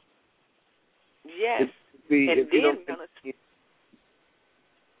babies. Yes. Go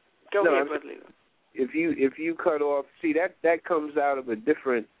ahead, Brother Leroy. If you cut off, see, that comes out of a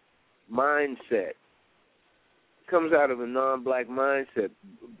different mindset. Comes out of a non-black mindset.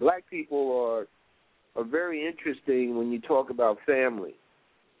 Black people are very interesting when you talk about family.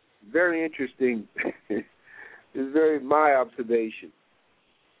 Very interesting. It's very my observation.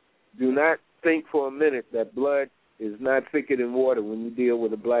 Do not think for a minute that blood is not thicker than water when you deal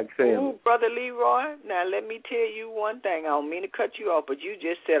with a black family. Ooh, Brother Leroy, now let me tell you one thing. I don't mean to cut you off, but you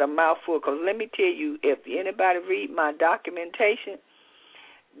just said a mouthful. Because let me tell you, if anybody read my documentation,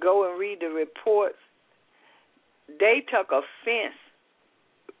 go and read the reports. They took offense.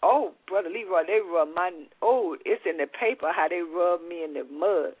 Oh, Brother Leroy, they rubbed it's in the paper how they rubbed me in the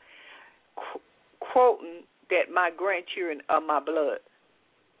mud, quoting that my grandchildren are my blood.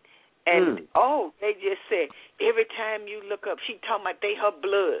 And, they just said, every time you look up, she talking about they her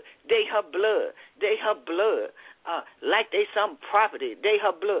blood, like they some property, they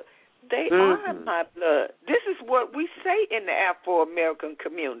her blood. They are my blood. This is what we say in the Afro-American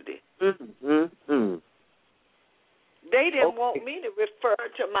community. They didn't want me to refer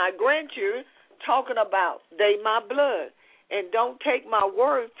to my grandchildren talking about they my blood. And don't take my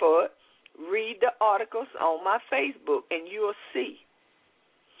word for it. Read the articles on my Facebook, and you'll see.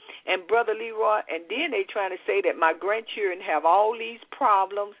 And Brother Leroy, and then they trying to say that my grandchildren have all these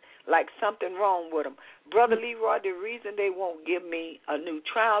problems, like something wrong with them. Brother Leroy, the reason they won't give me a new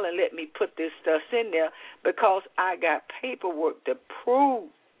trial and let me put this stuff in there, because I got paperwork to prove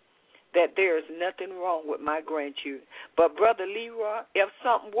that there is nothing wrong with my grandchildren. But Brother Leroy, if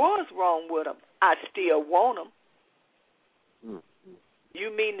something was wrong with them, I still want them. You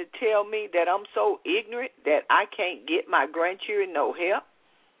mean to tell me that I'm so ignorant that I can't get my grandchildren no help?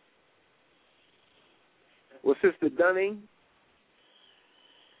 Well, Sister Dunning,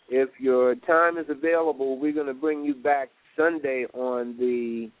 if your time is available, we're going to bring you back Sunday on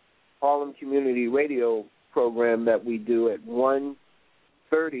the Harlem Community Radio program that we do at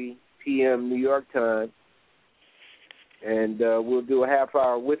 1:30 p.m. New York time. and we'll do a half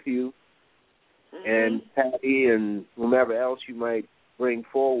hour with you and Patty and whomever else you might bring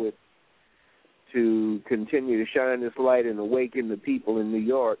forward to continue to shine this light and awaken the people in New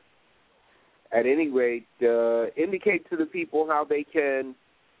York. At any rate, indicate to the people how they can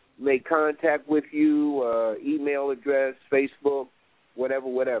make contact with you, email address, Facebook,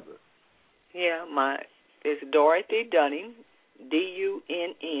 whatever. Yeah, it's Dorothy Dunning, Dunning,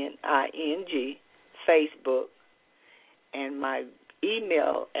 Facebook, and my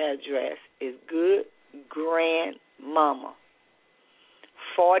email address is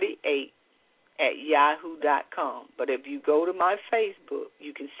goodgrandmama48@yahoo.com. But if you go to my Facebook,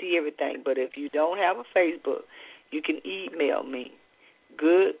 you can see everything. But if you don't have a Facebook, you can email me,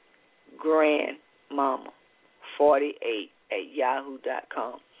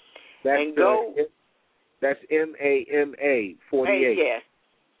 goodgrandmama48@yahoo.com. That's MAMA 48. Yes.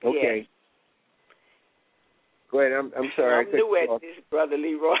 Okay. Yes. Go ahead. I'm sorry. I'm new at this, Brother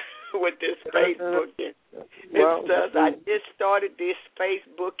Leroy, with this Facebooking and stuff. I just started this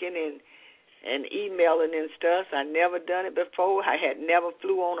Facebooking and emailing and stuff. I never done it before. I had never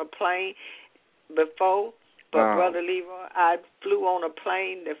flew on a plane before. But, Brother Leroy, I flew on a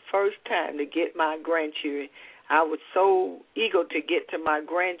plane the first time to get my grandchildren. I was so eager to get to my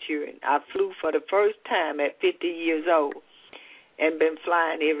grandchildren. I flew for the first time at 50 years old and been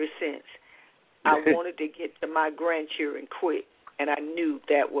flying ever since. I wanted to get to my grandchildren quick, and I knew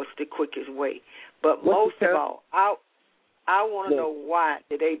that was the quickest way. But most of all, I want to know why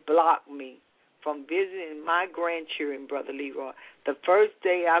did they block me from visiting my grandchildren, Brother Leroy. The first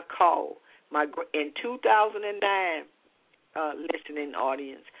day I called, in 2009, listening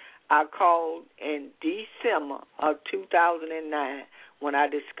audience, I called in December of 2009 when I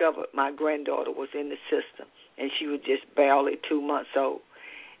discovered my granddaughter was in the system, and she was just barely 2 months old.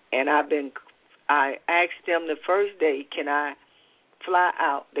 And I asked them the first day, can I fly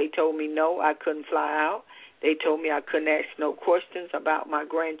out? They told me no, I couldn't fly out. They told me I couldn't ask no questions about my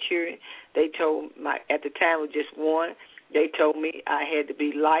grandchildren. They told at the time it was just one. They told me I had to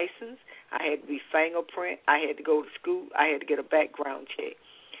be licensed. I had to be fingerprint. I had to go to school. I had to get a background check.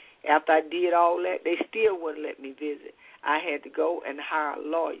 After I did all that, they still wouldn't let me visit. I had to go and hire a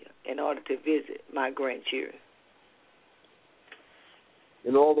lawyer in order to visit my grandchildren.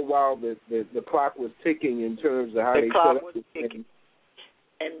 And all the while, the clock was ticking in terms of how they set up. The clock was ticking.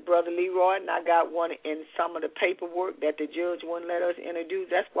 And Brother Leroy, and I got one in some of the paperwork that the judge wouldn't let us introduce.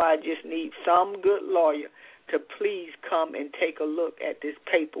 That's why I just need some good lawyer to please come and take a look at this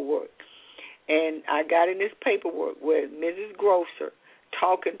paperwork. And I got in this paperwork where Mrs. Grosser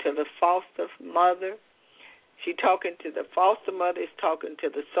talking to the foster mother. She talking to the foster mother, is talking to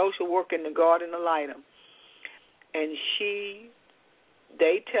the social worker in the garden of Lightham. And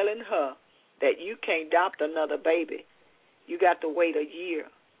they telling her that you can't adopt another baby. You got to wait a year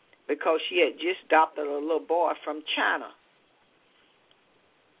because she had just adopted a little boy from China.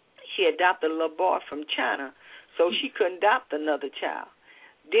 She adopted a little boy from China, so she couldn't adopt another child.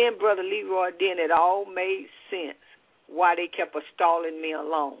 Then, Brother Leroy, it all made sense why they kept stalling me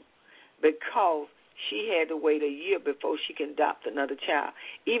along, because she had to wait a year before she can adopt another child.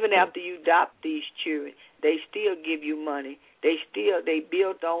 Even after you adopt these children, they still give you money. They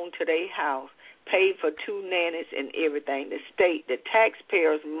build on to their house, paid for 2 nannies and everything. The state, the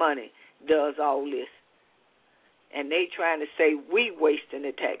taxpayers' money does all this. And they trying to say we wasting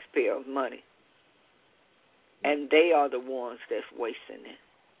the taxpayers' money. And they are the ones that's wasting it.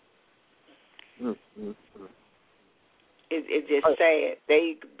 Mm-hmm. It's just sad.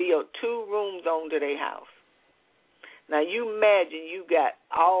 They built 2 rooms onto their house. Now you imagine you got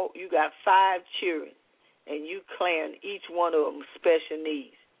 5 children, and you claim each one of them special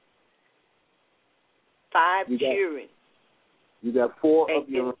needs. 5 children. You got 4 and of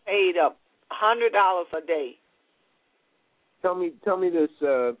your. And paid up $100 a day. Tell me this.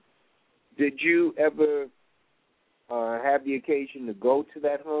 Did you ever have the occasion to go to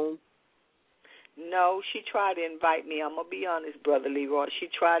that home? No, she tried to invite me. I'm going to be honest, Brother Leroy. She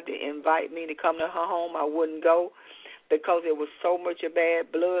tried to invite me to come to her home. I wouldn't go because there was so much of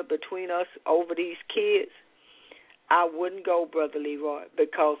bad blood between us over these kids. I wouldn't go, Brother Leroy,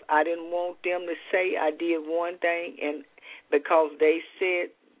 because I didn't want them to say I did one thing, and because they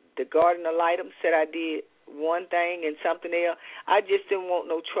said, the Garden of Lightham said I did one thing and something else. I just didn't want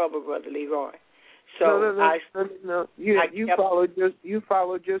no trouble, Brother Leroy. So no. You followed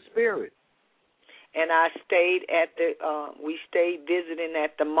your spirit. And I stayed we stayed visiting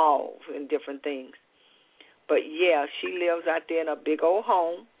at the malls and different things. But, yeah, she lives out there in a big old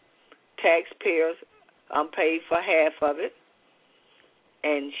home. Taxpayers, I'm paid for half of it.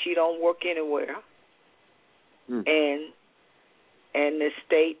 And she don't work anywhere. and the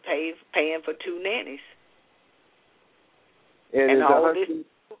state paying for 2 nannies. And is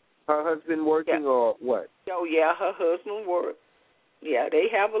her husband working or what? Oh yeah, her husband works. Yeah, they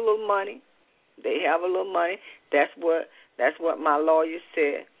have a little money. That's what my lawyer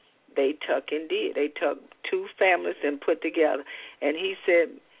said. They took and did. They took 2 families and put together. And he said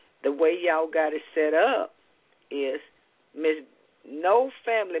the way y'all got it set up is no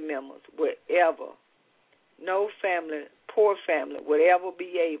family members would ever, poor family would ever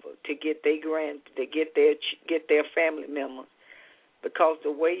be able to get their family members, because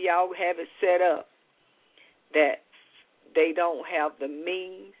the way y'all have it set up, that they don't have the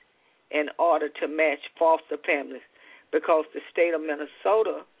means in order to match foster families, because the state of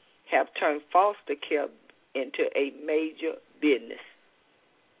Minnesota have turned foster care into a major business.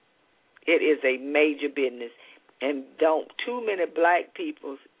 It is a major business, and too many black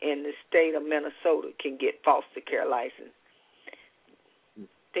people in the state of Minnesota can get foster care license.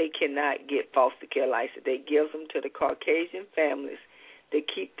 They cannot get foster care license. They give them to the Caucasian families to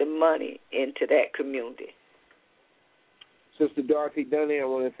keep the money into that community. Sister Dorothy Dunning, I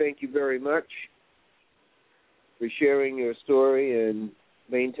want to thank you very much for sharing your story and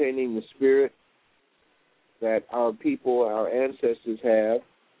maintaining the spirit that our people, our ancestors have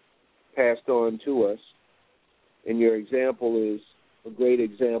passed on to us. And your example is a great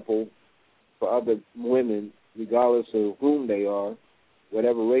example for other women, regardless of whom they are,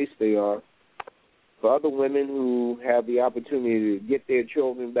 whatever race they are, for other women who have the opportunity to get their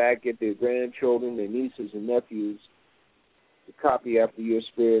children back, get their grandchildren, their nieces and nephews, to copy after your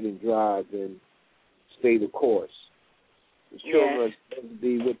spirit and drive and stay the course. The children are supposed to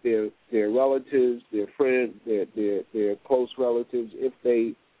be with their relatives, their friends, their close relatives, if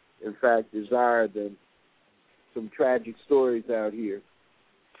they, in fact, desire them. Some tragic stories out here.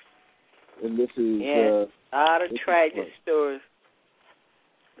 And this is... a lot of tragic stories.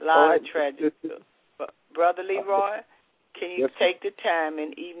 A lot of tragic stories. Brother Leroy, can you take the time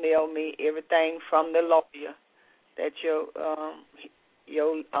and email me everything from the lawyer that your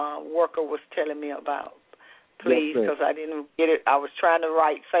worker was telling me about, please, because I didn't get it. I was trying to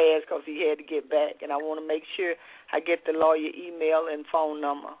write fast because he had to get back, and I want to make sure I get the lawyer email and phone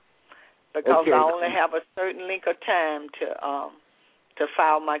number, because I only have a certain length of time to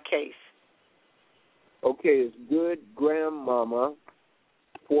file my case. Okay, it's good grandmama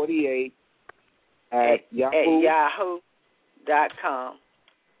 48 at yahoo.com.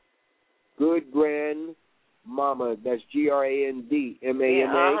 Good grandmama, that's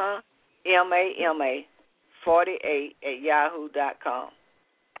GRANDMAMA. MAMA 48 at yahoo.com.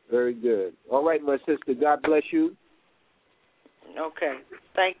 Very good. All right, my sister, God bless you. Okay,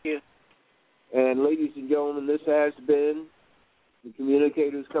 thank you. And ladies and gentlemen, this has been the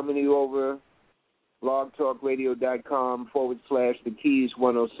Communicators coming to you over blogtalkradio.com/The Keys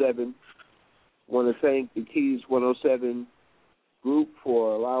 107. I want to thank the Keys 107 group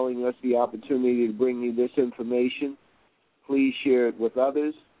for allowing us the opportunity to bring you this information. Please share it with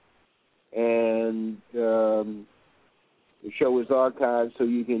others. And the show is archived, so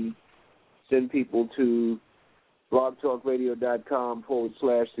you can send people to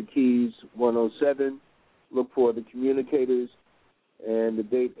blogtalkradio.com/The Keys 107. Look for the Communicators, and the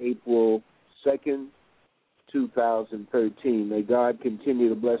date April 2nd, 2013. May God continue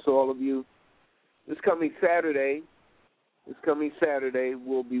to bless all of you. This coming Saturday,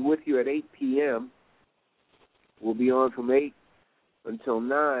 we'll be with you at 8 p.m. We'll be on from 8 until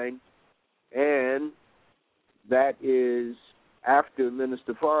 9, and that is after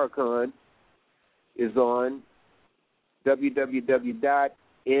Minister Farrakhan is on www.noi.org.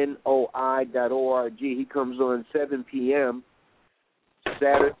 He comes on 7 p.m.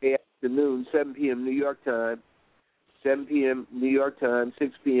 Saturday afternoon, 7 p.m. New York time, 7 p.m. New York time,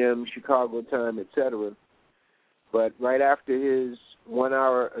 6 p.m. Chicago time, etc. But right after his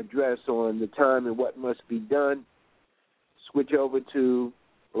 1-hour address on the time and what must be done, switch over to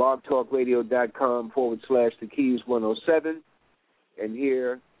blogtalkradio.com/The Keys 107 and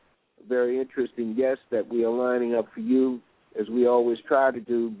hear a very interesting guest that we are lining up for you, as we always try to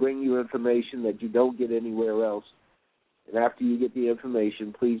do, bring you information that you don't get anywhere else. And after you get the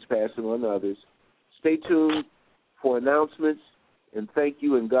information, please pass it on to others. Stay tuned for announcements, and thank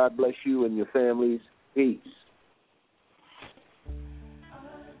you, and God bless you and your families. Peace.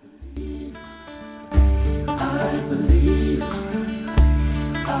 I believe.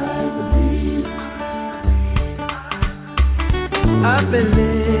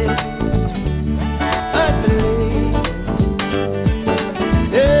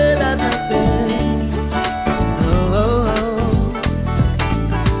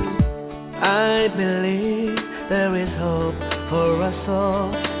 I believe there is hope for us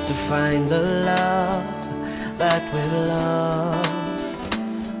all to find the love that we love.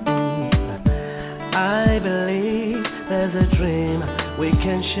 I believe there's a dream we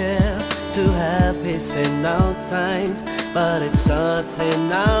can share to have peace in our times, but it starts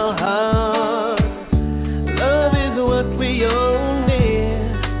in our hearts. Love is what we all need.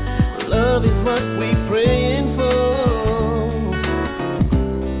 Love is what we're praying for.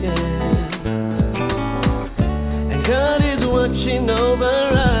 Yeah. And God is watching over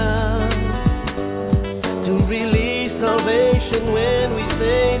us to release salvation when we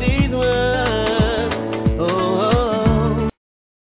say